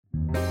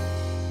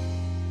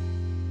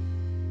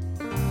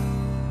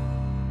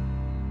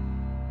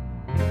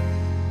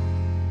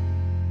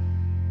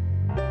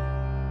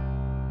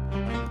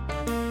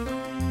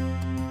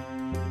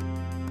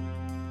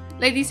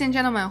Ladies and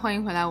gentlemen, 欢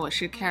迎回来，我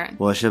是 Karen，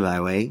 我是百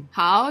维。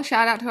好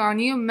 ，shout out to our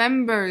new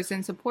members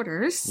and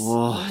supporters.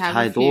 哇，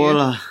太多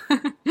了。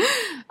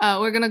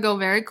We're gonna go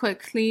very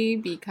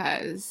quickly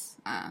because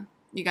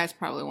you guys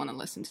probably want to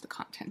listen to the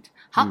content.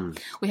 好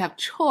，we have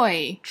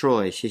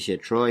Troy, 谢谢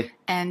Troy.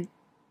 and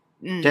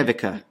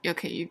Devika.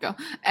 Okay, you go.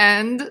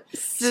 And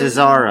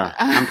Cesara.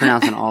 I'm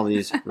pronouncing all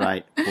these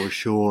right for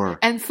sure.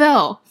 And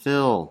Phil.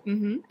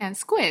 And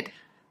Squid.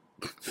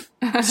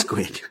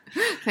 Squid.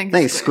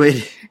 Thanks,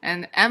 Squid.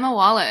 And Emma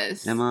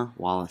Wallace.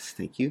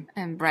 Thank you.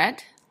 And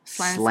Brett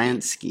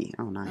Slansky.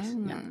 Oh, nice.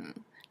 Yeah.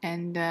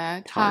 And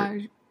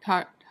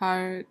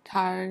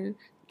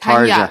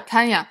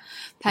Tanya.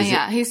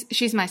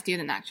 She's my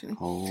student actually.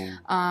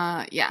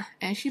 Oh. Yeah.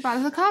 And she bought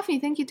us a coffee.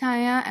 Thank you,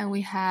 Tanya. And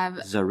we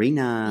have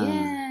Zarina.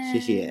 Yeah. 谢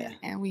谢.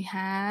 And we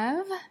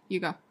have you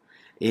go.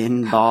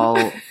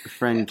 Inbal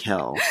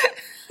Frenkel.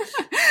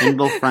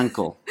 Inbal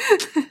Frenkel.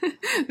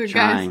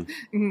 Guys,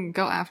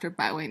 go after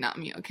by way, not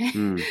me, okay?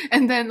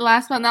 And then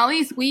last but not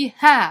least, we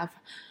have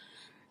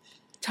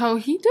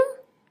Tohito.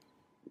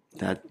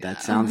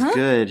 That sounds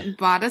good.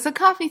 Bought us a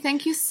coffee.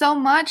 Thank you so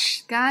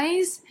much,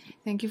 guys.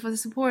 Thank you for the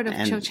support of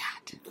Chill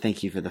Chat.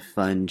 Thank you for the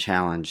fun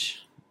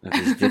challenge of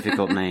these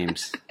difficult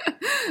names.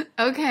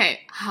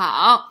 Okay,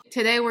 好.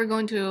 Today we're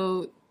going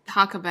to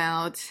talk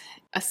about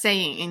a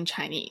saying in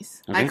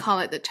Chinese. Okay. I call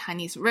it the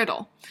Chinese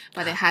riddle,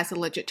 but it has a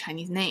legit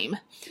Chinese name.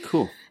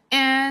 Cool.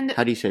 And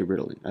how do you say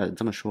riddle?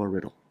 怎么说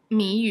riddle?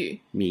 谜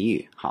语. 谜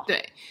语, 好.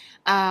 对.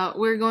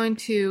 We're going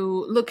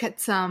to look at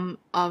some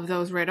of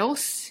those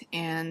riddles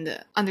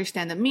and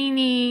understand the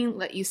meaning,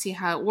 let you see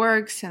how it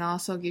works, and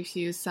also gives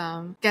you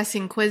some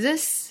guessing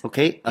quizzes.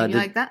 Okay. You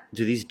like that?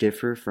 Do these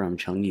differ from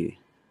成语?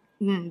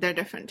 They're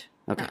different.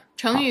 Okay.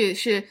 成语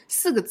是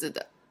四个字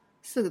的。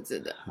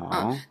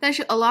但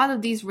是 a lot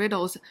of these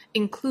riddles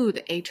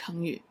include a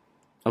成语.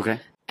 Okay.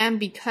 And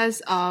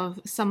because of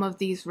some of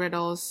these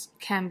riddles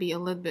can be a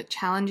little bit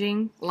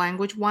challenging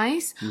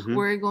language-wise,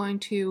 we're going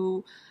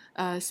to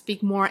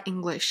speak more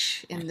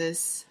English in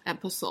this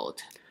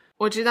episode.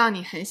 我知道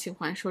你很喜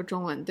欢说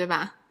中文，对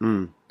吧？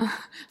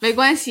没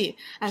关系。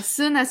As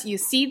soon as you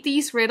see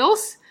these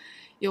riddles,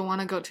 you'll want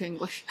to go to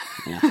English.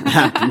 Yeah,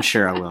 I'm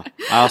sure I will.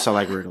 I also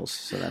like riddles,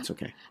 so that's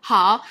okay.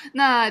 好，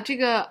那这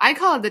个 I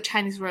call it the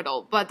Chinese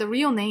riddle, but the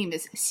real name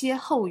is 歇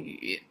后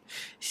语。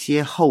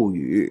歇后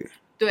语。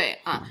对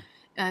啊，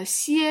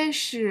歇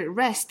是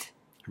rest，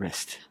 okay.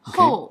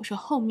 后是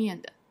后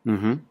面的，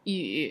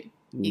语。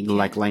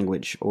Like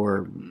language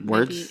or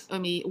words?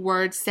 Maybe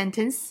word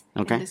sentence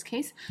in this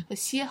case. The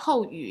歇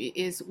后语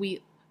is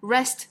we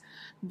rest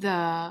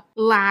the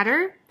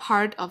latter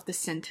part of the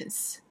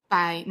sentence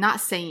by not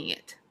saying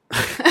it.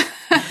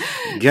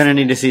 Gonna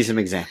need to see some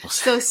examples.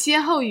 So 歇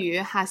后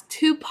语 has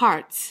two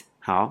parts.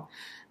 How?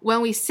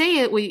 When we say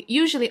it, we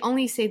usually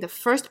only say the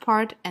first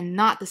part and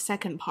not the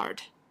second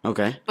part.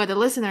 Okay. But the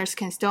listeners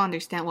can still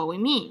understand what we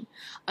mean.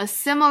 A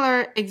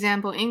similar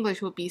example in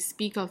English would be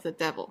speak of the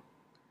devil.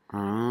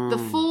 The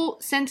full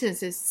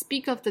sentence is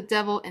speak of the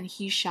devil and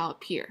he shall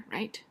appear,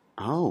 right?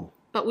 Oh.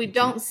 But we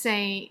don't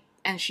say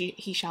and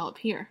he shall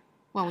appear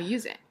when we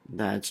use it.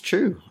 That's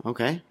true.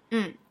 Okay.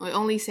 We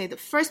only say the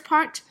first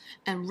part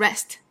and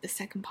rest the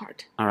second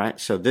part. All right.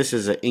 So this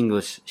is an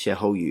English 歇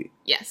后语.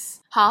 Yes.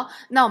 好，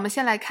那我们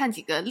先来看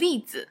几个例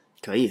子。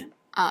可以。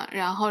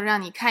然后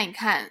让你看一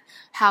看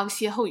how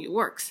歇后语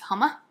works, 好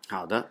吗？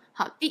好的。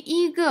好，第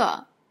一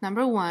个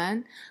number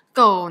one，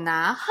 狗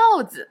拿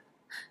耗子，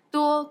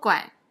多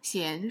管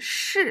闲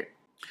事。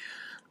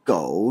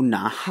狗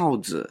拿耗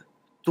子，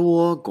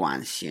多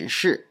管闲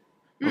事。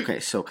Okay,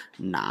 so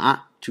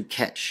拿 to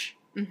catch.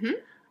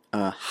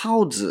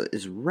 耗子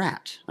is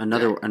rat.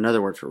 Another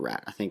word for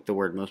rat. I think the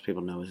word most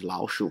people know is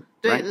老鼠.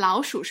 对， right?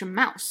 老鼠是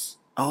mouse.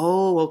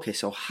 Oh, okay.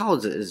 So 耗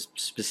子 is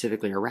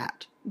specifically a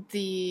rat.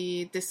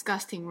 The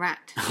disgusting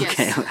rat.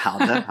 Okay, Yes. 好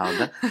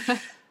的。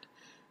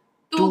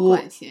多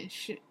管闲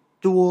事。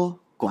多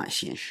管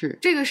闲事。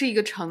这个是一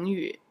个成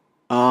语。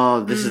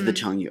Oh, this is the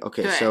成语.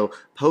 Okay, 对 so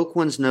poke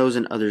one's nose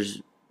in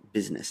others'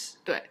 business.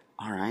 对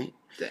All right.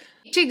 对，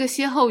这个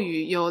歇后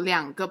语有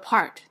两个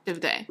part， 对不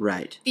对？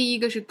 Right. 第一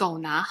个是狗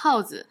拿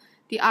耗子，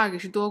第二个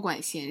是多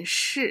管闲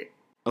事。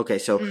Okay,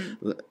 so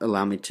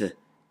allow me to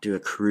do a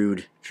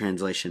crude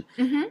translation.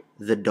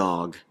 The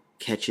dog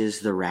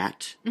catches the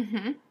rat.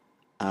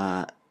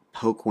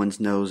 Poke one's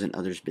nose in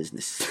others'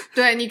 business.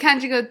 对，你看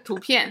这个图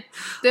片，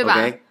对吧？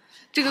 Okay.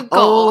 这个狗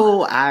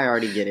Oh, I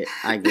already get it.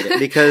 I get it.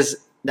 Because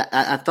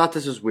I thought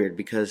this was weird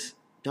because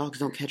dogs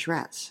don't catch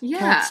rats. Yeah.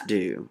 Cats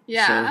do.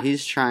 Yeah. So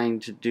he's trying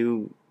to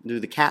do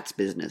the cat's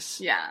business.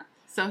 Yeah.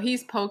 So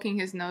he's poking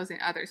his nose in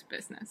others'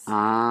 business.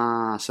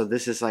 So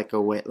this is like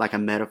a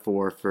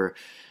metaphor for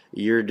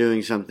you're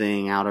doing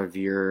something out of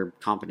your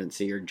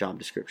competency or job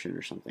description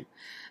or something.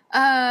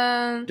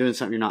 Doing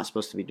something you're not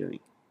supposed to be doing.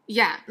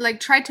 Yeah, like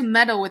try to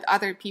meddle with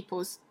other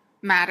people's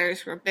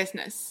matters or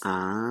business.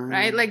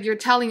 Right? Ah. Like you're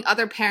telling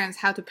other parents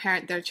how to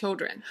parent their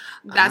children.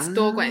 That's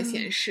多管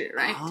闲事,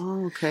 right?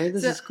 Oh, okay.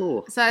 This is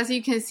cool. So as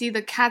you can see,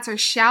 the cats are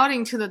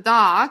shouting to the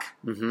dog.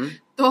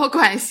 多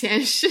管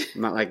闲事.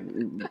 Not like,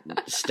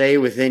 stay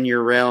within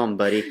your realm,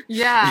 buddy.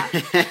 Yeah.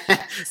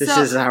 This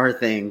is our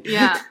thing.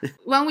 Yeah.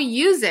 When we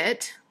use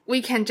it,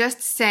 we can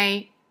just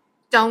say,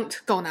 don't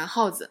狗拿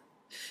耗子.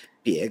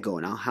 别狗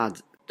拿耗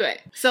子.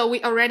 对. So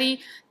we already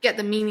get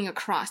the meaning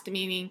across, the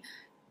meaning,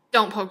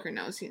 don't poke your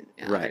nose in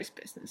others'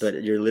 business.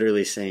 But you're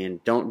literally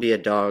saying, don't be a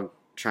dog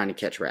trying to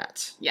catch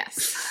rats.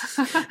 Yes.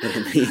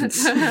 It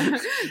means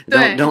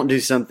对 don't do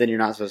something you're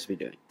not supposed to be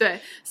doing. 对，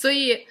所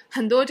以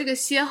很多这个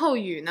歇后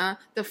语呢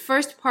the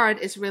first part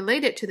is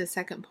related to the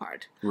second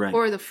part. Right.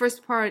 Or the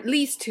first part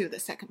leads to the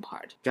second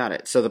part. Got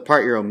it. So the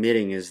part you're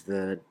omitting is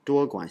the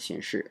多管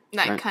闲事.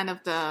 Like right? kind of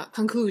the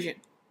conclusion.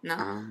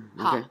 呢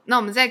okay. 好，那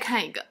我们再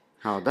看一个。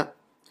好的。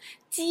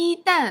鸡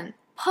蛋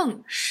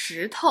碰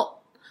石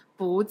头，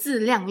不自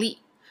量力。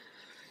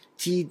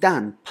鸡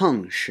蛋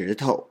碰石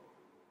头，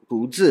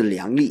不自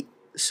量力.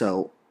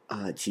 So,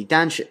 鸡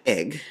蛋是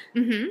egg.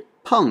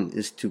 碰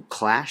is to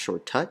clash or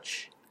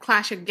touch.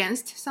 Clash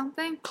against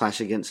something. Clash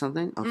against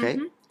something. Okay.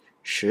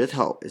 石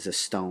头 is a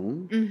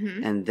stone.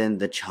 And then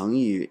the 成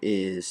语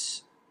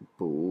is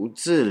不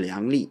自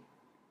量力.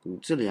 不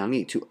自量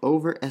力, to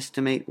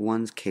overestimate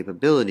one's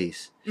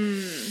capabilities.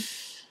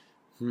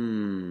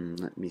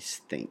 Let me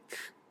think.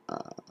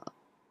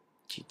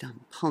 鸡蛋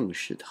碰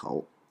石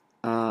头.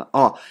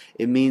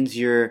 It means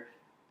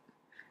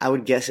I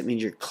would guess it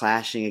means you're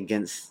clashing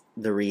against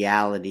the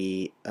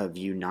reality of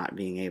you not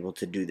being able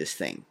to do this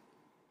thing.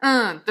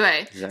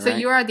 对. Is that So right?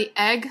 you are the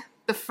egg,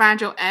 the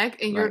fragile egg,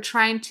 and you're Right.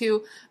 trying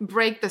to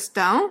break the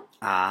stone.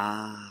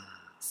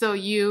 So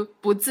you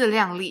不自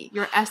量力,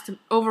 you're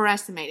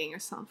overestimating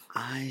yourself.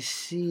 I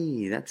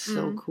see. That's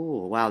so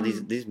cool. Wow,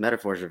 these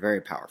metaphors are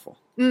very powerful.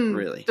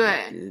 Really.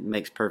 对. It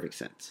makes perfect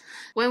sense.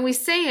 When we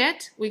say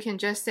it, we can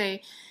just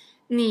say,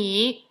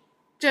 你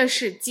这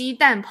是鸡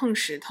蛋碰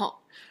石头.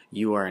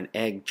 You are an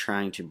egg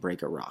trying to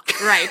break a rock.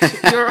 Right.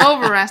 You're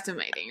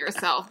overestimating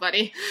yourself,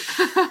 buddy.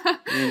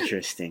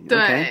 Interesting. 对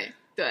Okay.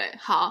 对，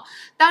好，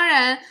当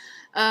然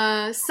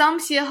some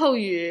歇后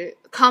语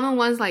common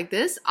ones like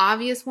this,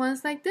 obvious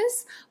ones like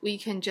this, we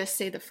can just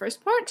say the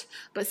first part.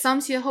 But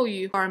some 歇后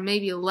语 are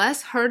maybe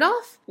less heard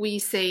of. We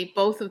say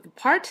both of the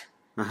part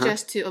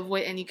just to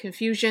avoid any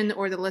confusion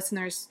or the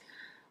listeners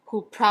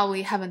who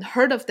probably haven't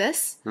heard of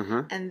this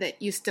and that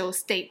you still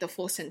state the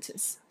full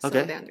sentence so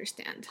Okay. they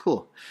understand.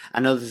 Cool. I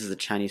know this is a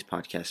Chinese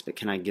podcast, but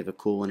can I give a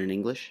cool one in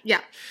English?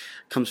 Yeah.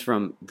 Comes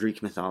from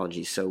Greek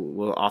mythology, so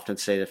we'll often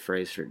say the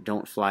phrase for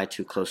don't fly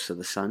too close to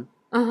the sun.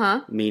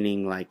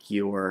 Meaning like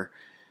you're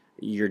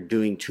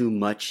doing too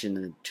much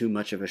in too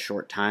much of a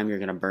short time, you're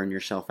going to burn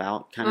yourself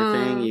out kind of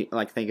thing. You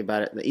like think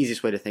about it, the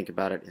easiest way to think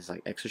about it is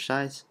like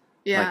exercise.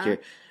 Yeah.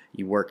 Like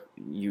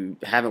you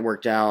haven't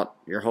worked out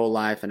your whole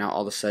life and now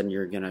all of a sudden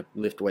you're going to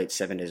lift weights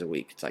 7 days a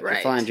week. It's like Right.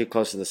 you're flying too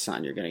close to the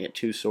sun, you're going to get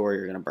too sore,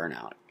 you're going to burn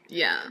out.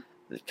 Yeah.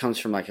 It comes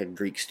from like a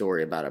Greek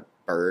story about a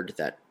bird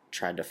that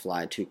tried to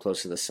fly too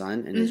close to the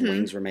sun and his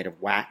wings were made of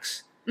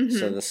wax.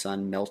 So the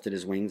sun melted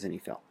his wings and he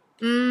fell.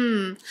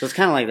 So it's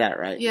kind of like that,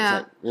 right?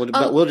 Yeah.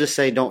 But we'll just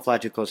say don't fly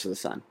too close to the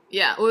sun.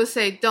 Yeah, we'll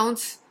say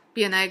don't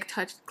be an egg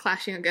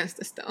clashing against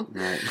the stone.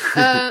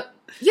 Right.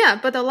 Yeah,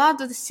 but a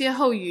lot of the 歇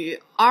后语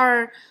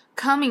are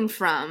coming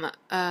from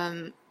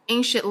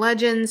ancient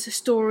legends,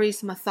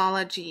 stories,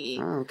 mythology.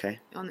 Oh, okay.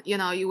 You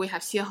know, we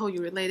have 歇后语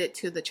related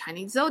to the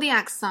Chinese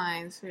zodiac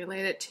signs,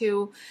 related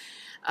to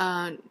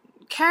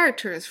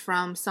characters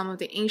from some of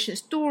the ancient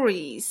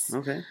stories.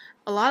 Okay.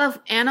 A lot of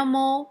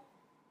animal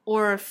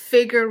or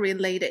figure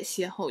related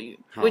歇后语,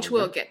 which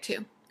we'll get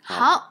to.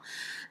 好,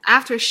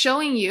 after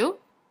showing you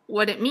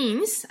what it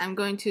means, I'm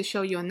going to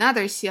show you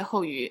another 歇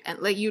后语 and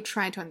let you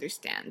try to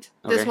understand.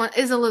 Okay. This one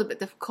is a little bit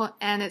difficult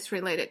and it's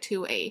related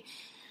to a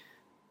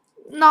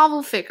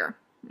novel figure,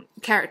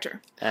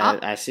 character.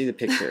 I see the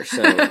picture.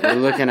 So we're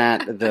looking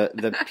at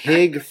the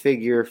pig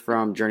figure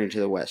from Journey to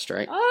the West,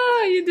 right?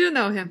 Oh, you do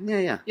know him.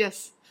 Yeah.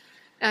 Yes.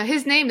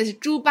 His name is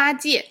猪八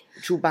戒.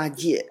 猪八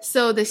戒.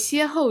 So the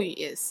歇后语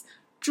is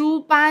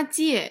猪八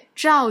戒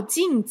照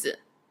镜子，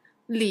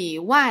里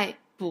外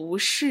不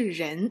是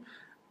人.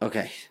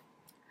 Okay.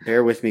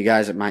 Bear with me,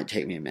 guys. It might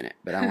take me a minute,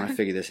 but I want to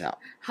figure this out.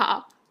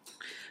 好，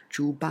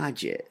猪八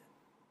戒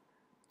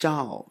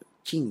照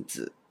镜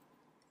子，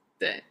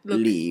对，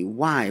里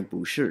外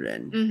不是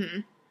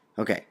人。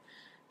Okay.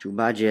 猪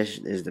八戒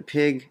is the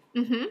pig.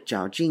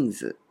 照镜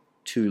子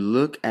to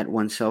look at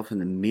oneself in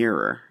the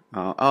mirror.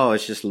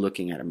 It's just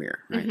looking at a mirror,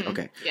 right?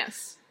 Okay.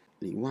 Yes.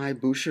 里外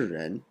不是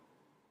人.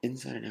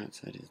 Inside and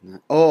outside is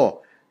not.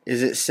 Oh,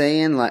 is it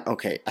saying like,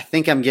 okay, I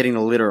think I'm getting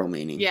the literal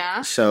meaning.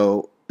 Yeah.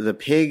 So the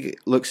pig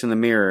looks in the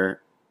mirror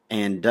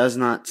and does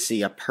not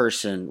see a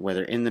person,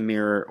 whether in the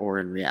mirror or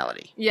in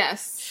reality.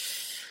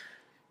 Yes.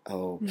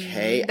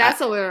 Okay.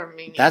 That's a literal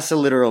meaning. That's a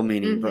literal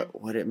meaning,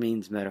 but what it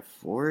means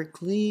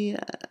metaphorically,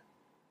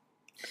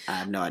 I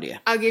have no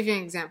idea. I'll give you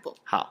an example.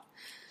 好.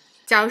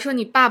假如说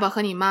你爸爸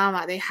和你妈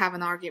妈 they have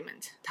an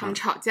argument， 他们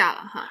吵架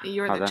了哈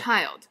，you're the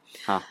child。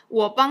好，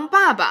我帮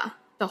爸爸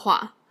的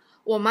话，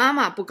我妈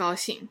妈不高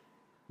兴。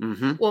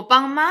我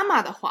帮妈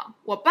妈的话，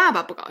我爸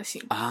爸不高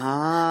兴。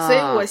所以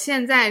我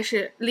现在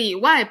是里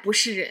外不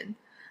是人。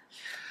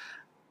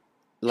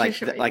Like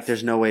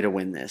there's no way to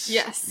win this.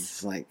 Yes.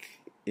 It's like,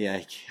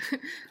 yeah.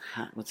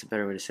 What's a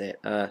better way to say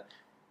it?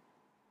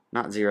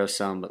 Not zero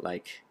sum, but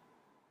like,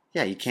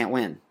 yeah, you can't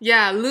win.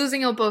 Yeah,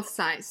 losing on both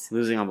sides.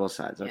 Losing on both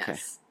sides. Okay.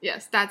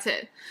 Yes, that's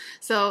it.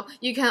 So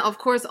you can of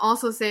course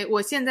also say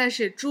我现在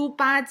是猪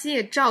八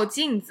戒照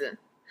镜子，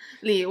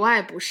里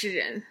外不是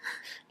人。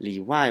里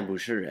外不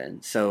是人.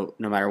 So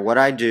no matter what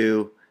I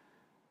do,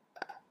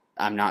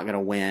 I'm not going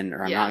to win,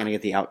 or I'm not going to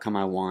get the outcome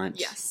I want.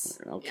 Yes.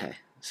 Okay. Yeah.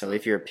 So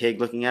if you're a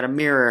pig looking at a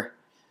mirror,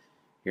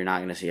 you're not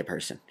going to see a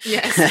person.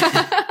 Yes.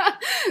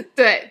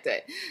 对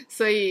对，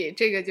所以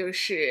这个就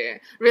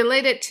是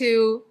related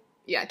to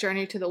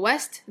Journey to the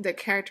West, the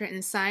character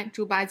inside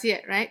猪八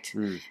戒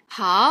right?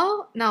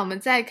 好，那我们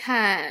再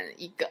看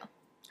一个。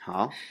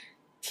好，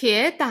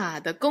铁打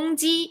的公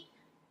鸡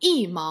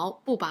一毛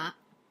不拔。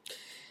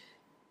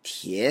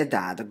铁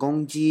打的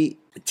公鸡，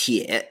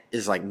铁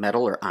is like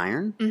metal or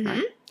iron,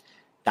 right?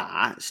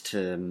 打 is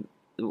to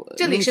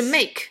这里是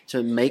make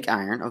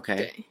iron, okay.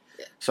 对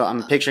So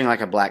I'm picturing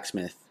like a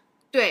blacksmith.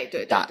 对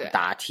对对对，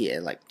打铁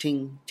like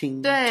ting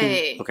ting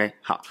对 ting. Okay,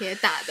 好。铁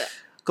打的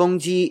公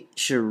鸡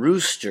是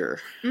rooster.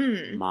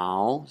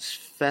 毛 is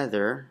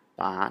feather,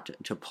 拔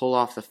to pull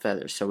off the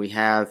feathers. So we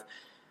have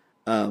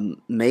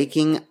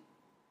making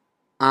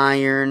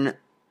iron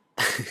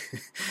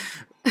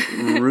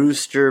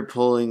rooster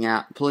pulling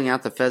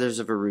out the feathers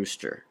of a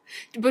rooster.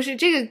 不是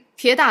这个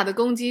铁打的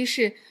公鸡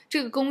是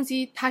这个公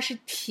鸡它是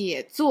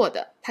铁做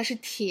的，它是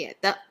铁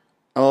的。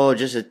哦，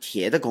这是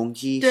铁的公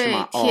鸡是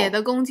吗？对，铁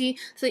的公鸡，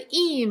所以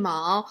一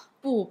毛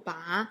不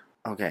拔。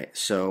Okay,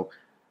 so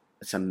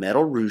it's a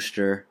metal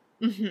rooster.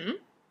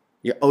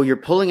 You're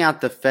pulling out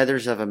the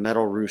feathers of a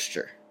metal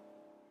rooster.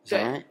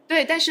 对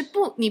对，但是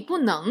你不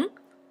能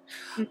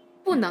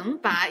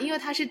拔，因为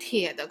它是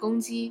铁的公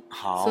鸡，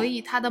所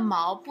以它的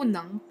毛不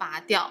能拔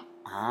掉。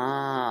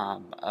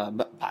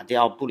拔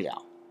掉不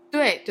了。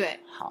对对。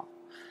好。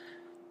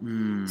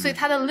所以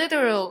它的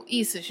literal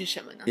意思是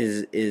什么呢？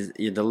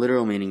 The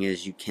literal meaning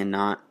is you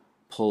cannot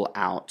pull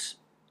out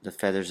the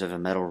feathers of a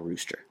metal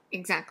rooster.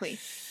 Exactly.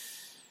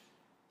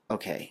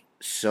 Okay,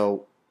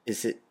 so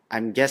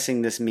I'm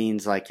guessing this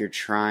means like you're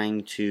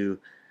trying to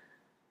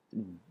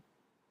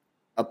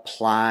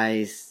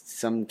apply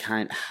some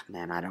kind.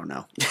 Man, I don't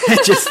know.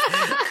 Just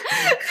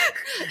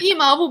一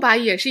毛不拔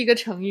也是一个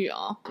成语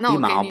哦。那我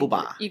给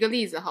你一个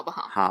例子好不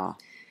好？好。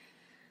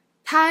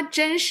他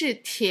真是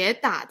铁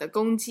打的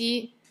公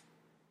鸡。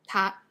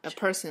他 a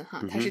person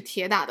哈，他是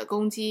铁打的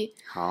公鸡。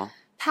好。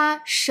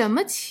他什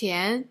么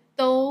钱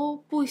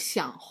都不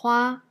想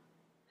花，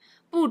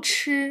不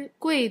吃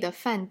贵的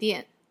饭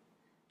店，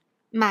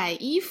买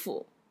衣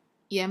服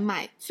也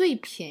买最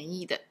便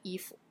宜的衣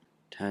服。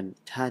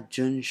他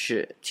真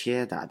是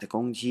铁打的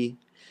公鸡，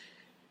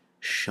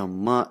什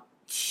么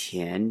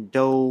钱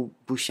都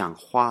不想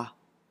花，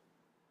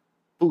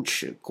不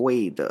吃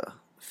贵的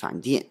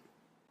饭店。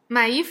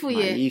买衣服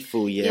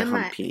也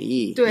很便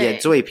宜，对，也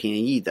最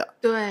便宜的。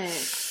对。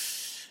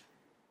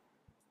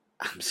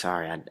I'm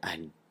sorry,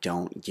 I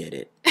don't get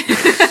it.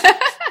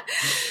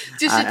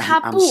 就是他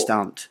不 I'm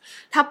stumped.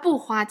 他不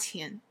花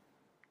钱，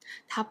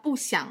他不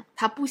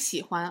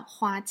喜欢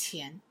花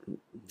钱。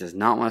Does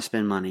not want to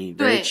spend money.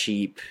 Very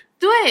cheap.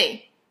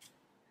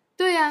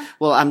 对呀。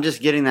Well, I'm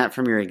just getting that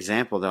from your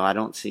example, though. I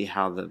don't see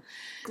how the...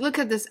 Look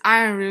at this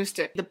iron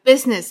rooster. The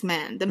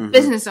businessmen, the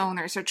business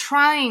owners are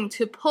trying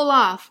to pull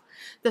off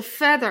the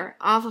feather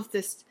off of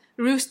this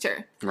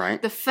rooster.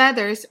 Right. The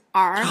feathers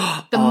are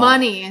the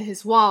money in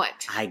his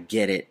wallet. I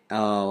get it.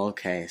 Oh,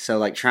 okay. So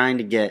like trying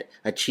to get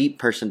a cheap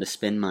person to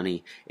spend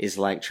money is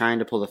like trying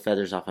to pull the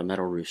feathers off a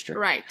metal rooster.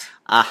 Right.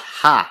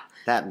 Aha!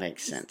 That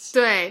makes sense.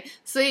 对，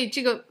所以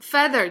这个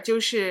feather 就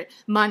是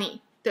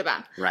money. 对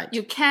吧？ Right.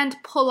 You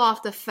can't pull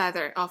off the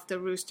feather of the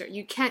rooster.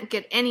 You can't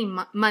get any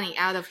money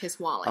out of his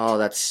wallet. Oh,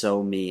 that's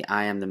so me.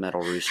 I am the metal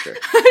rooster.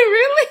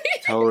 Really?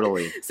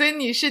 Totally. 所以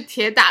你是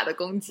铁打的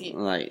公鸡。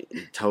Like,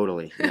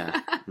 totally,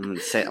 yeah.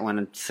 When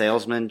a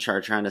salesman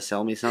are trying to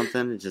sell me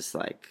something, it's just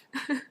like,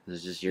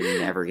 you're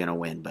never gonna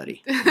win,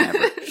 buddy.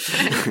 Never.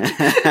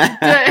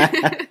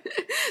 对，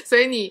所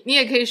以你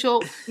也可以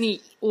说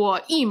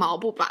我一毛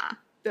不拔，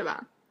对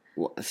吧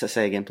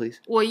？Say again, please.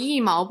 我一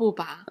毛不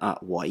拔。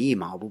我一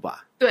毛不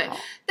拔。对，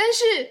但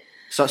是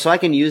So I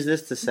can use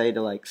this to say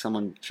to like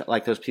someone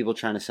like those people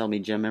trying to sell me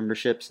gym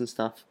memberships and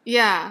stuff.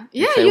 Yeah,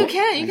 you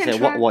can. You can say,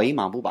 try. 我一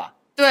毛不拔。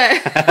对，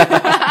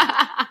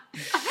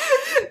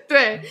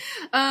对，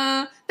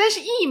但是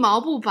一毛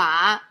不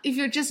拔 ，if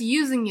you're just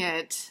using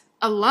it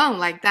alone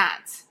like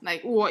that,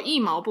 like 我一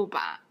毛不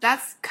拔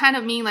that's kind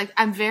of mean like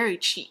I'm very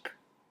cheap.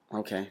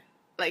 Okay.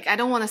 Like I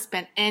don't want to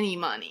spend any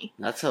money.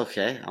 That's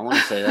okay. I want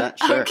to say that.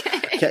 Sure.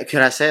 Okay.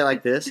 Could I say it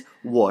like this?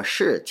 我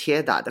是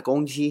铁打的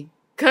公鸡。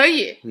可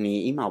以。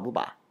你一毛不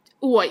拔。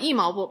我一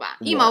毛不拔，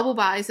一毛不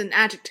拔 is an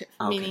adjective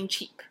meaning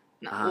cheap.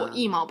 那我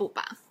一毛不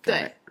拔，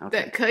对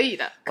对，可以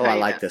的。Oh, I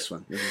like this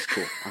one. This is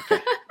cool.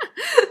 Okay.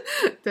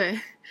 对。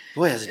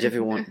Boy, that's a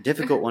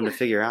difficult one to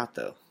figure out,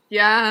 though.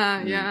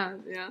 Yeah.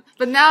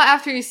 But now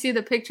after you see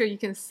the picture, you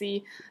can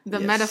see the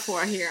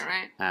metaphor here,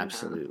 right?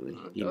 Absolutely.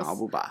 一毛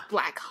不拔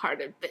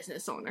Black-hearted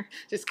business owner.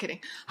 Just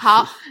kidding.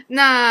 好，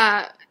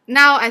那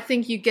now I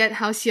think you get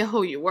how 歇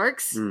后语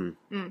works.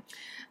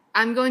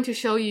 I'm going to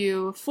show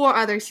you 4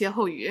 other 歇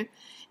后语.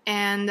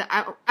 And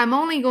I'm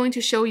only going to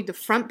show you the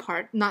front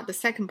part, not the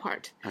second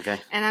part. Okay.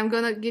 And I'm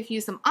going to give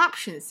you some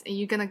options, and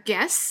you're going to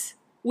guess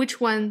which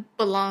one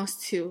belongs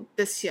to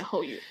this 歇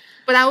后语.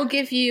 But I will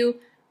give you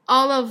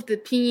all of the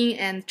pinyin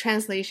and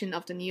translation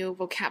of the new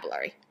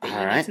vocabulary that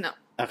you need to know.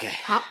 Okay.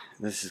 好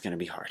This is going to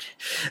be hard.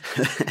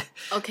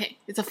 Okay.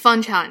 It's a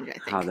fun challenge, I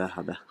think. 好的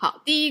好的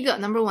好，第一个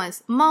number 1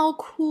 is 猫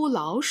哭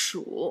老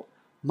鼠。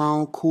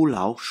猫哭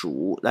老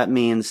鼠 That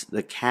means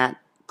the cat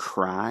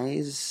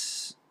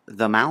cries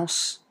the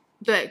mouse?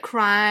 对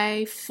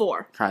cry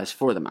for. Cries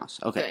for the mouse.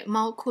 Okay. 对，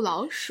猫哭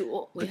老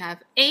鼠。We have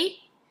A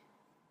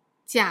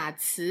假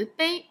慈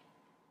悲。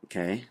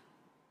 Okay.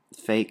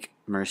 Fake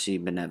mercy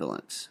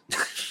benevolence.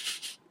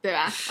 对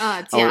吧？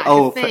假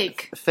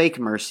fake. Fake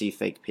mercy,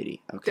 fake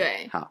pity. Okay.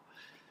 对。好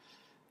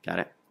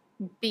Got it.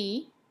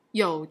 B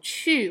有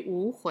去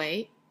无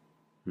回。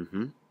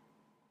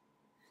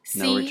C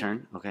No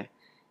return. Okay.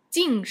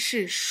 尽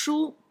是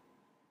输。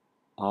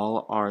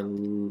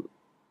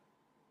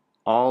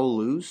 All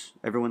lose?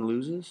 Everyone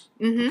loses?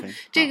 Okay.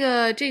 这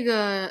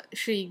个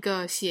是一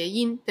个谐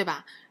音，对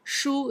吧？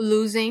输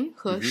losing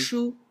和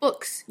输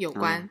books 有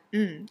关，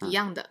一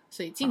样的，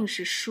所以尽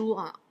是输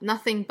啊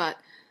 ，nothing but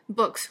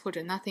books 或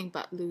者 nothing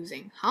but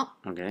losing。好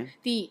Okay.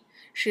 D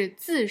是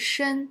自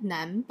身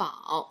难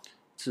保。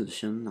自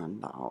身难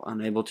保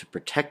Unable to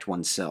protect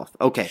oneself.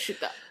 Okay. 是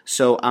的。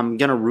 So I'm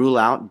gonna rule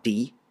out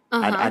D.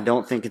 I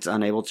don't think it's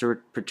unable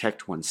to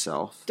protect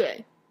oneself.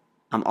 对。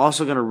 I'm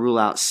also going to rule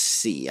out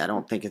C. I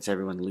don't think it's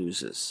everyone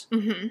loses.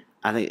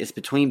 I think it's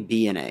between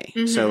B and A.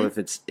 So if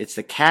it's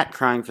the cat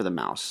crying for the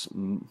mouse.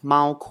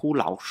 猫哭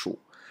老鼠.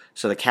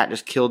 So the cat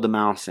just killed the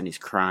mouse and he's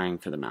crying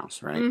for the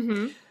mouse,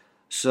 right?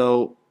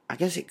 So I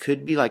guess it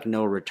could be like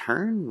no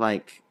return.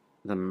 Like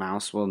the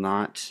mouse will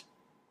not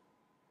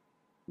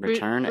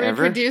return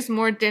ever. Reproduce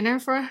more dinner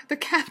for the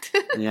cat.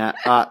 Yeah.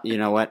 You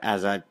know what?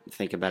 As I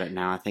think about it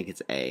now, I think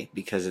it's A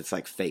because it's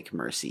like fake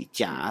mercy.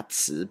 假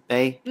慈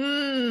悲.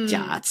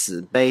 假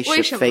慈悲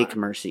是 fake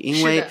mercy.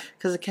 因为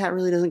because the cat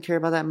really doesn't care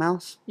about that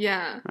mouse.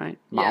 Yeah. Right?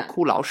 猫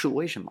哭老鼠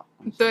为什么?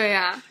 对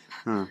呀。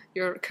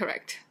You're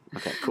correct.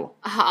 Okay, cool.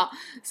 好，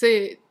所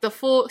以 the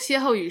full 歇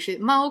后语是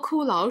猫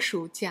哭老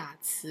鼠假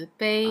慈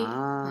悲。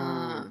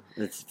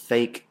It's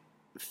fake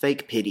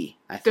pity,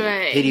 I think.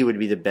 对 Pity would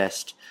be the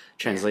best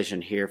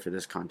translation here for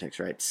this context,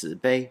 right? 慈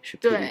悲是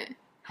pity. 对。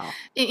好。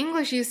 In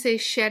English, you say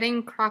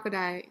shedding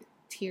crocodile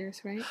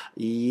tears, right?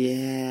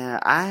 Yeah,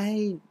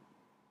 I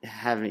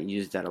haven't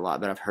used that a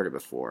lot, but I've heard it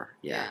before.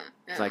 Yeah.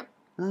 It's like,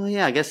 oh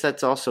yeah, I guess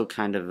that's also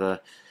kind of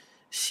a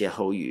歇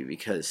后语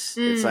because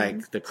it's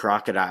like the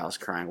crocodile's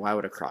crying. Why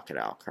would a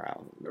crocodile cry?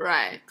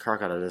 Right.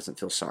 Crocodile doesn't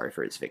feel sorry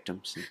for its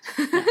victims.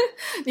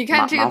 你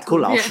看这个图片，猫哭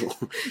老鼠。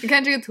你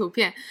看这个图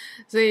片，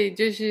所以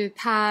就是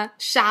他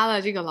杀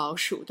了这个老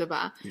鼠，对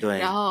吧？对。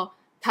然后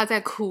他在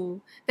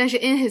哭，但是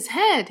in his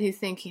head he's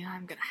thinking,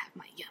 I'm gonna have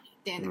my yummy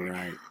dinner.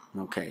 Right.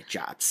 Okay.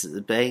 假慈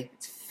悲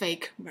It's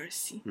fake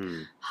mercy.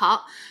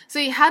 好，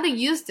所以 how to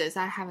use this?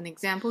 I have an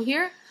example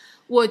here.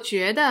 我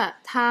觉得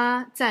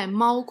他在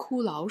猫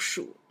哭老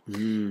鼠。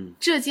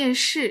这件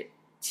事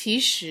其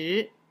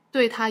实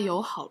对他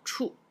有好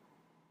处。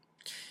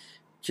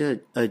这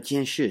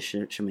件事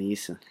是什么意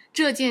思？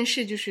这件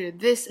事就是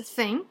this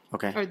thing,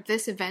 okay, or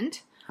this event.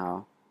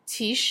 好，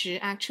其实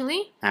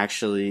actually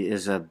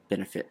is a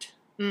benefit.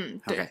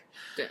 对 Okay.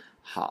 对。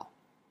好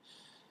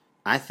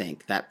I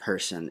think that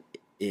person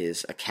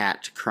is a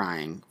cat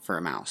crying for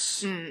a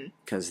mouse.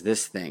 Because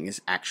this thing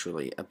is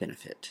actually a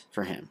benefit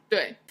for him.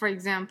 对 For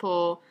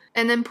example,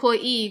 an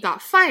employee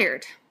got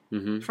fired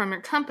from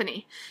your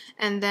company,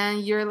 and then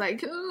you're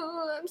like,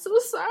 oh, I'm so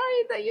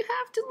sorry that you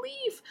have to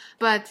leave.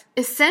 But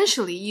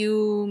essentially,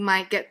 you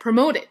might get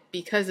promoted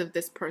because of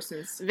this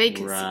person's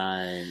vacancy.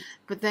 Right.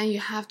 But then you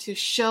have to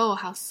show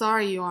how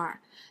sorry you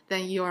are.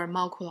 Then you are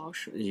猫哭老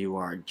鼠. You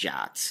are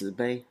假慈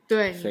悲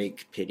对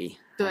Fake pity.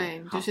 对，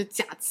你就是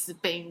假慈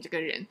悲，你这个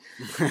人。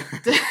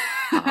对，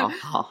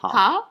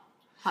好，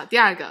第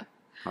二个。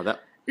好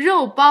的。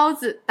肉包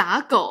子打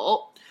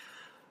狗。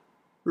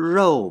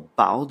肉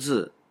包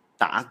子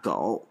打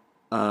狗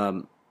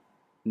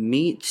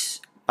meat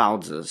包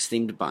子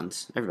steamed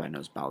buns. Everybody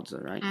knows 包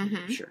子, right?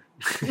 Sure.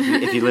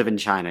 If you live in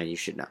China, you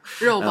should know.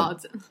 肉包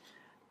子。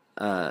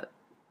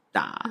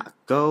打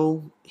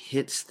狗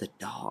hits the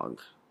dog.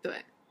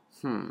 对。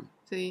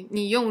所以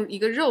你用一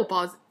个肉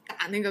包子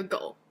打那个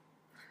狗。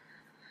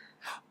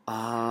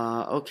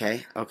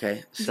Okay.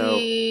 So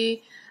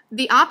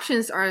The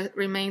options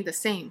remain the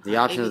same. The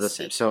options are the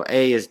same. So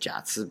A is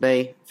假慈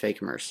悲,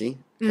 fake mercy.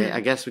 Okay,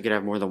 I guess we could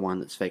have more than one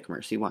that's fake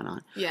mercy. Why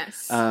not?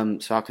 Yes.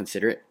 So I'll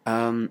consider it.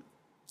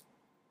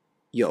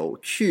 有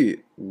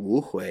去无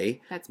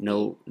回, That's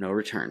no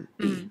return.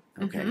 B.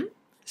 Okay.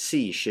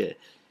 C 是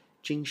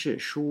经世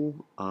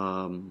书,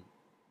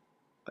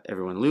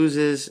 everyone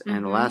loses.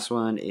 And the last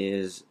one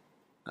is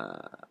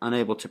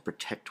unable to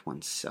protect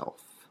oneself.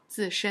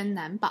 自身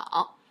难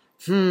保.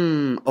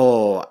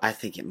 Oh, I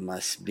think it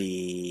must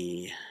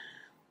be.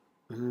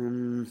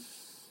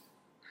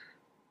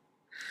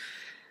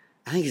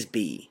 I think it's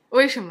B.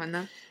 为什么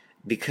呢?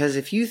 Because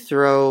if you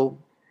throw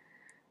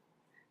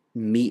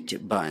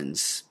meat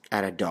buns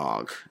at a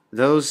dog,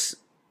 those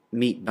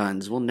meat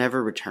buns will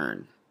never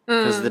return.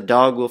 Because the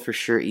dog will for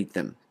sure eat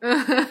them.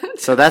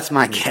 So that's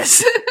my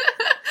guess.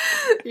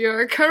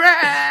 You're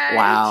correct.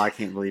 Wow, I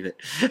can't believe it.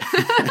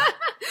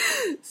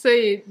 所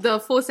以 the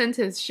full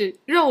sentence 是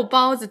肉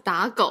包子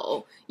打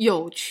狗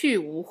有去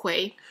无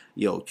回。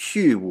有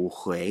去无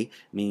回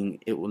mean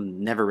it will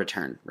never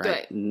return, right?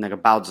 对，那个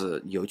包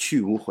子有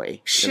去无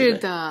回。是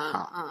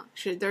的，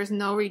是 there's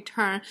no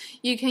return.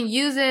 You can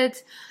use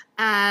it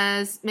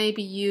as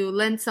maybe you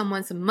lend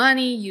someone some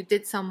money, you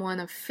did someone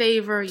a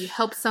favor, you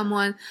help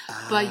someone,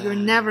 but you're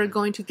never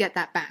going to get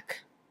that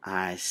back.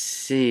 I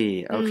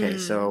see. Okay,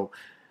 so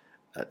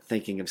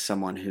thinking of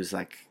someone who's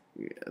like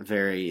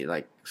very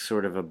like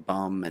sort of a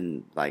bum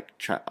and like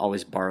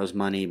always borrows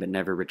money but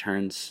never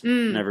returns,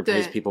 never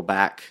pays people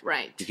back.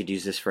 Right. You could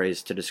use this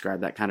phrase to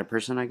describe that kind of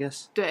person, I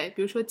guess. 对，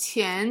比如说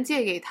钱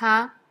借给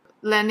他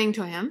lending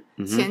to him,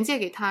 钱借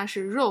给他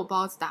是肉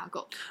包子打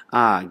狗。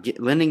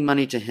Lending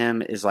money to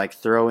him is like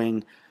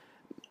throwing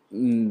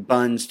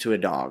buns to a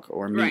dog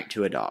or meat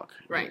to a dog.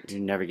 Right. You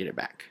never get it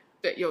back.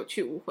 对，有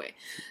去无回.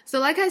 So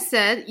like I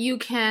said, you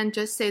can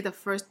just say the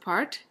first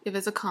part if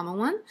it's a common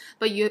one,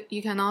 but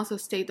you can also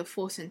state the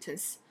full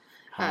sentence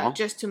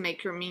just to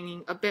make your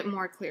meaning a bit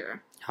more clear.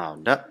 好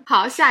的。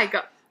好，下一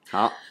个。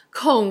好。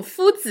孔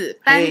夫子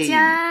搬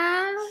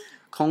家。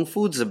孔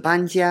夫子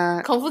搬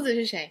家。孔夫子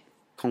是谁？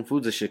孔夫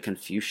子是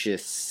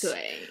Confucius.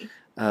 对。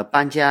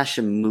搬家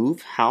是 move,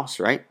 house,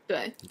 right?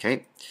 对。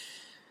Okay.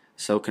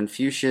 So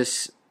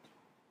Confucius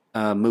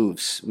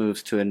moves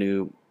to a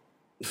new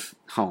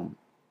home.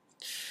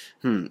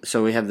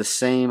 So we have the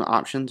same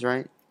options,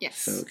 right? Yes.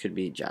 So it could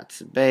be 假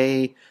慈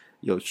悲,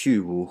 有去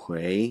无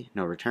回,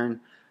 no return.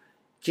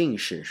 经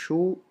世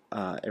书,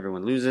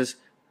 everyone loses.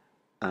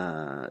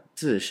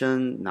 自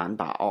身难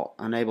保,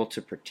 unable to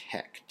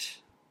protect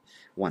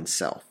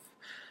oneself.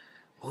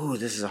 Oh,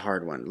 this is a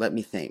hard one. Let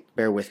me think.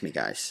 Bear with me,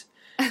 guys.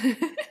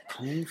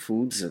 孔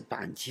夫子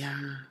搬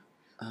家。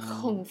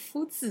孔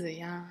夫子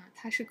呀，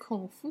他是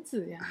孔夫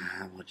子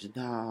呀。我知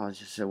道，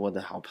就是我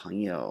的好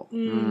朋友。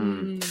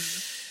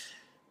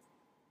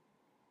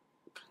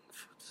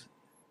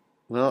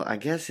Well, I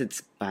guess it's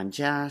搬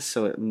家,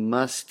 so it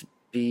must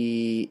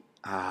be...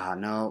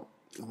 no.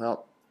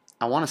 Well,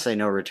 I want to say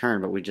no return,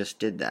 but we just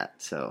did that,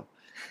 so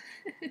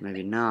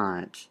maybe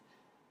not.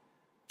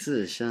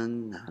 自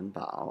身难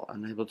保,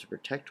 unable to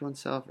protect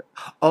oneself.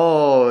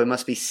 Oh, it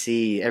must be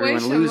C.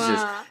 Everyone loses.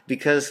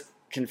 Because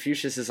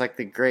Confucius is like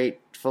the great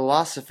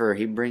philosopher.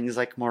 He brings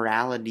like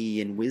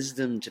morality and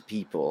wisdom to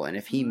people. And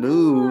if he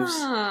moves,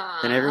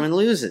 then everyone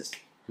loses.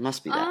 It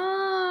must be that.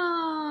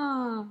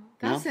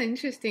 That's an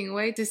interesting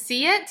way to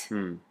see it.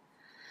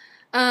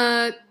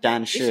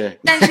 但是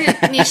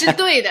你是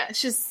对的，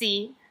是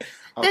C.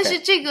 但是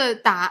这个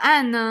答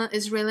案呢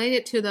is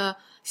related to the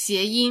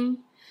谐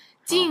音。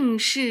尽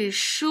是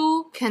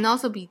书 can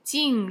also be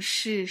尽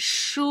是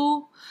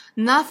书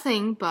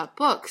nothing but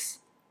books.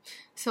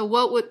 So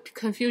what would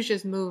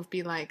Confucius' move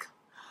be like?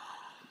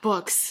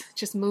 Books,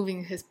 just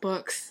moving his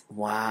books.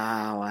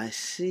 Wow, I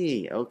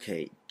see.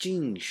 Okay,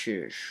 尽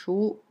是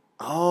书.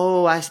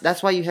 Oh,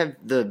 that's why you have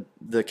the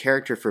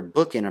character for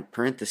book in a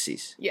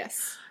parentheses.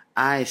 Yes.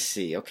 I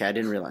see. Okay, I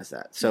didn't realize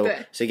that. So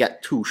you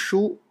got 图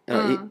书,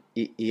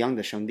 一样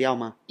的声调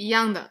吗？一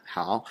样的。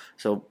好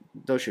So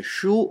都是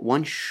书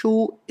One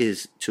书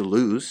is to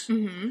lose.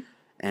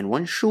 And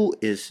one 书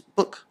is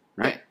book,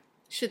 right? 对，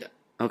是的。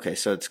Okay,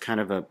 so it's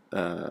kind of a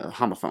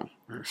homophone.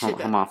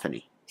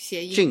 Homophony.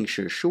 谐音。尽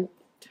是书。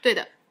对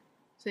的。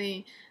所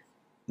以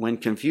When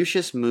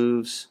Confucius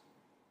moves,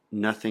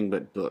 nothing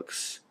but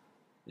books.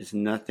 It's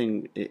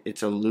nothing.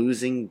 It's a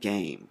losing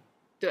game.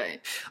 对。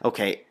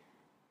Okay.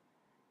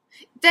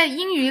 在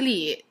英语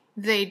里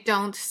they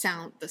don't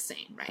sound the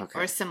same, right? Okay.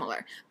 Or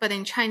similar. But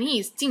in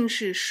Chinese, 尽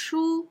是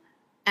书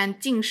and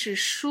尽是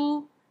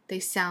书 they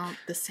sound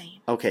the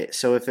same. Okay,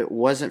 so if it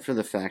wasn't for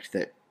the fact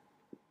that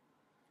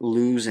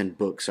lose and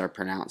books are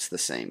pronounced the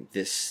same,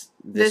 this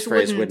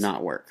phrase would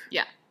not work.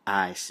 Yeah.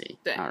 I see.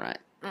 对。 All right.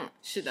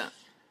 是的。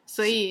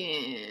所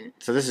以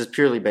So this is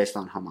purely based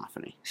on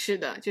homophony. 是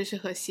的，就是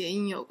和谐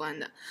音有关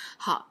的。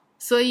好，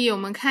所以我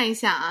们看一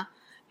下啊，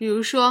比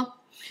如说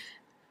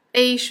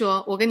A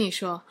说，我跟你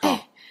说，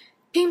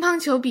乒乓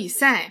球比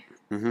赛，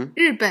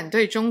日本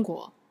对中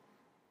国。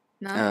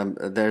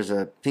There's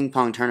a ping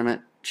pong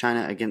tournament,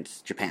 China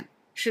against Japan.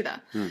 是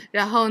的。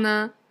然后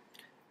呢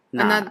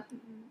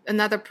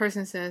Another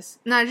person says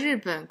那日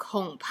本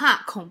恐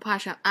怕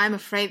是 I'm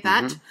afraid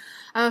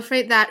that、I'm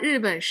afraid that 日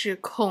本是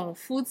孔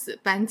夫子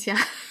搬家。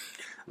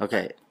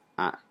OK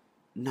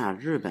那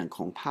日本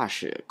恐怕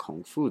是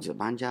孔夫子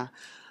搬家。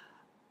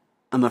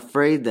I'm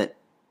afraid that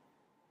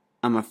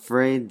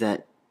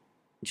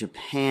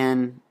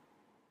Japan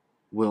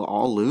will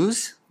all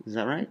lose. Is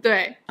that right?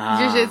 对，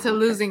就是 it's a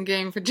losing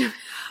game for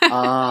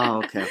Japan.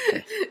 OK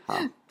好。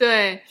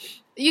对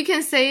 ，You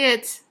can say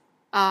it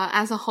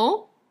as a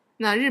whole.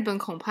 那日本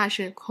恐怕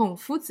是孔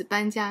夫子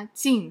搬家，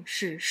尽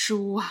是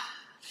输啊。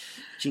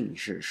尽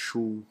是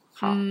输。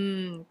好。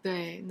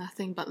对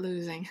 ，nothing but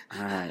losing.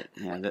 All right,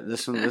 yeah,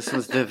 this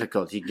one's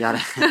difficult. You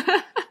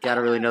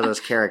gotta really know those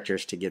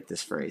characters to get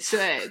this phrase.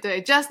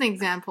 对 just an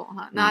example,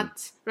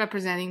 not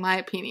representing my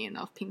opinion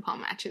of ping pong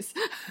matches.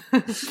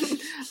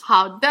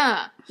 好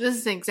的 this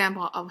is an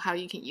example of how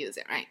you can use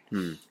it, right?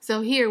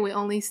 So here we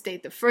only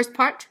state the first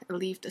part and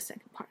leave the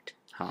second part.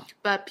 好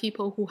But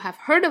people who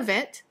have heard of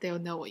it, they'll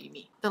know what you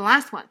mean. The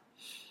last one.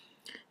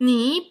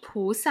 泥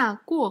菩萨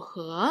过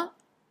河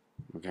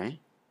Okay.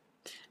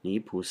 泥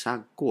菩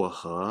萨过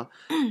河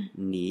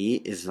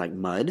泥 is like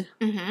mud.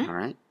 All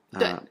right.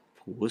 对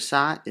菩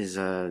萨 is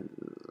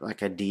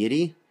like a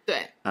deity.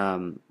 对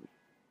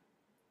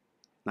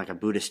Like a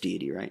Buddhist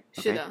deity, right?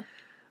 是的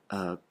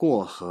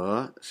过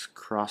河 is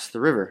cross the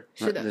river.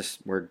 是的 This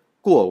word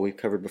过 we've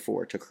covered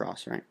before, to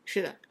cross, right?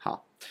 是的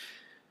好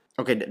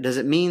Okay, does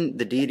it mean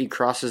the deity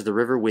crosses the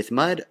river with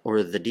mud,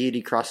 or the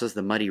deity crosses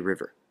the muddy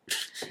river?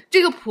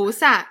 这个菩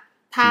萨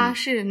它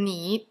是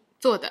泥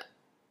做的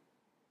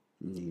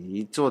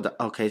泥做的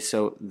Okay,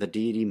 so the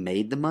deity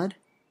made the mud?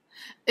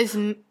 is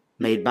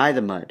Made by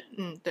the mud.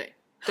 对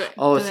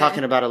Oh, it's 对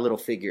talking about a little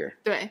figure.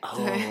 对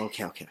Oh,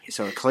 okay.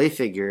 So a clay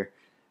figure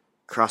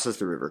crosses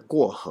the river.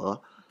 过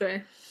河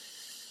对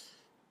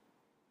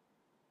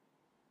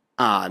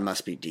it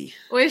must be D.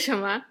 为什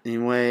么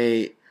因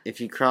为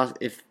if you cross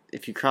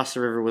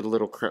the river with a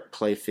little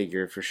clay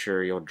figure, for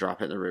sure you'll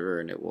drop it in the river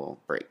and it will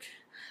break.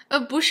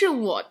 不是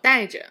我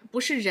带着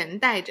不是人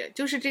带着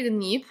就是这个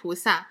泥菩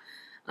萨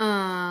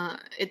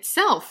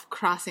itself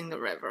crossing the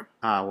river.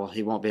 Well,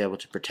 he won't be able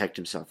to protect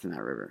himself from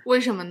that river. 为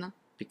什么呢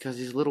Because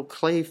he's a little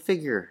clay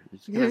figure.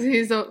 Because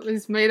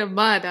he's made of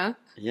mud, huh?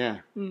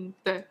 Yeah.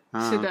 对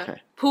是的 okay.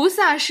 菩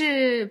萨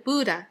是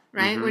Buddha,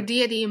 right? Or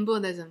deity in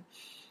Buddhism.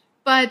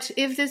 But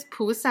if this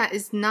菩萨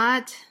is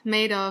not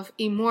made of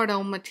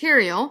immortal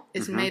material,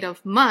 it's made of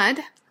mud,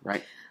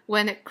 Right.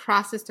 when it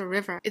crosses the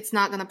river, it's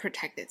not going to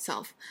protect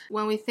itself.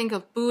 When we think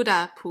of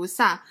Buddha, 菩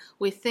萨,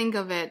 we think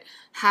of it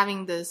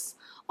having this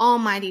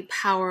almighty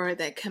power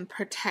that can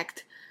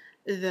protect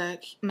the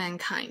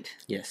mankind,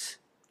 Yes.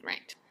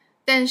 right?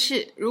 但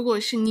是如果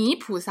是泥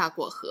菩萨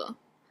过河，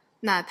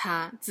那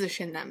它自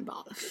身难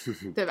保了，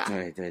对吧？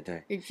对对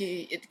对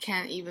It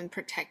can't even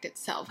protect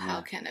itself.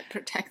 How can it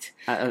protect?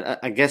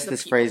 I guess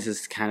this people. phrase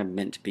is kind of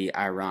meant to be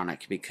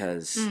ironic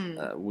because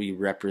we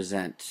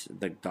represent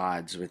the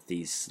gods with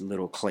these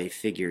little clay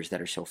figures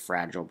that are so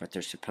fragile, but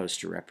they're supposed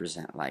to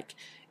represent like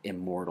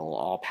immortal,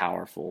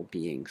 all-powerful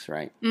beings,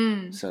 right?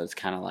 So it's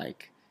kind of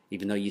like,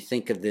 even though you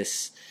think of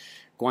this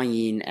Guan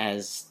Yin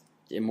as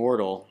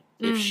immortal,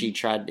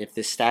 if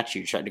this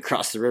statue tried to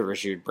cross the river,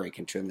 she would break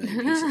into a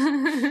million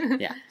pieces.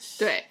 Yeah.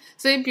 对，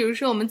所以比如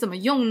说我们怎么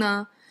用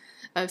呢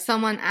？If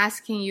someone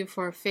asking you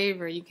for a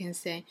favor, you can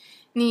say,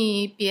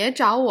 你别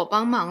找我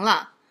帮忙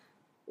了，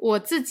我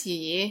自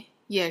己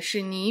也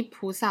是泥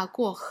菩萨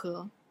过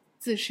河，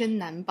自身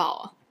难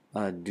保。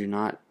Do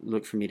not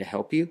look for me to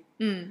help you.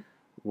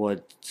 我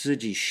自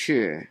己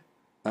是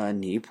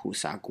泥菩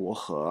萨过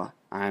河.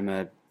 I'm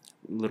a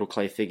little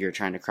clay figure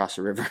trying to cross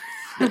a river.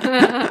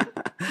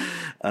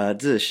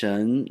 自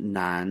身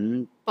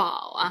难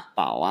保啊。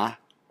保啊.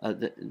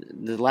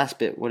 The last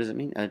bit, what does it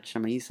mean? 什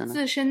么意思呢？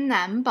自身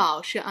难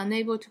保是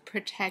unable to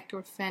protect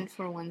or fend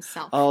for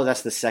oneself. Oh,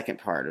 that's the second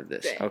part of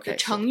this. 对 Okay.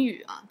 成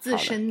语啊，自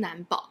身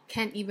难保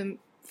can't even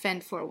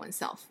fend for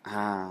oneself.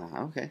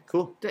 Okay,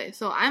 cool. 对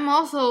so I'm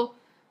also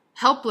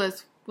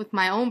helpless with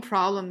my own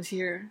problems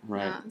here.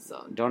 Right.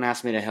 So Don't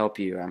ask me to help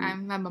you.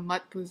 I'm a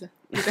mud loser.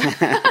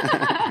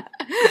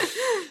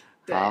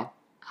 对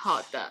好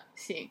的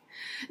行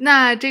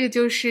那这个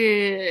就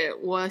是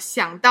我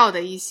想到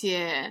的一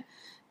些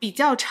比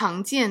较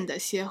常见的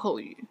歇后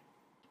语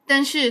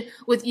但是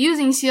with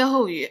using 歇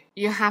后语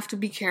you have to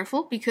be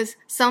careful because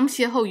some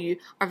歇后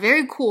语 are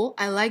very cool.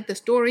 I like the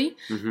story,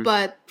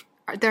 but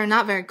they're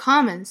not very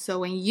common. So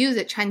when you use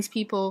it, Chinese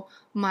people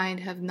might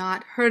have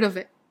not heard of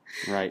it.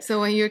 Right. So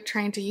when you're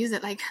trying to use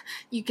it, like,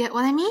 you get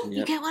what I mean? Yep.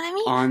 You get what I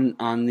mean?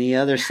 On the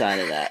other side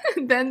of that,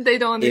 Then they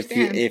don't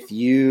understand.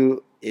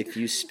 if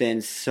you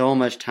spend so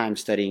much time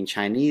studying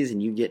Chinese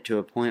and you get to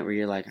a point where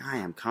you're like, I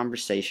am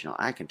conversational,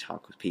 I can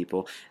talk with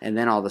people, and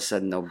then all of a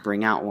sudden they'll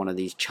bring out one of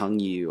these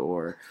Chengyu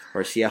or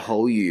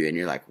Xie and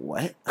you're like,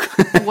 what?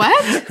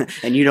 What?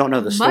 And you don't know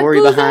the story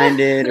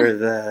behind it or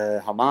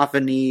the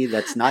homophony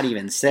that's not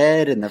even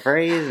said in the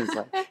phrase. It's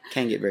like,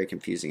 can get very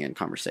confusing in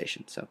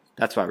conversation. So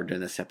that's why we're doing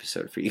this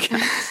episode for you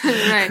guys.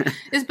 Right.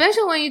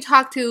 Especially when you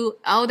talk to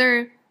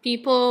elder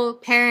people,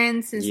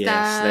 parents and yes,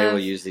 stuff. they will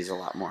use these a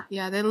lot more.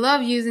 Yeah, they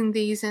love using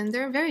these and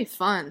they're very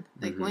fun.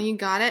 Like when you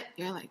got it,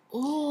 you're like,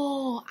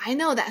 oh, I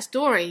know that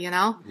story, you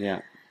know?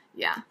 Yeah.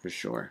 Yeah. For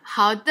sure.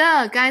 好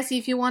的 guys,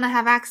 if you want to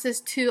have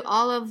access to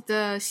all of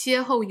the 歇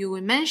后语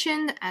we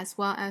mentioned, as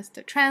well as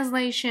the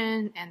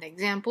translation and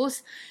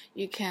examples,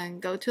 you can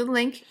go to the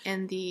link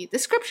in the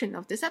description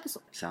of this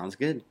episode. Sounds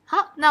good.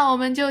 好，那我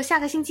们就下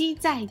个星期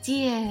再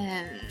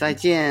见。再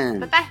见。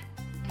拜拜。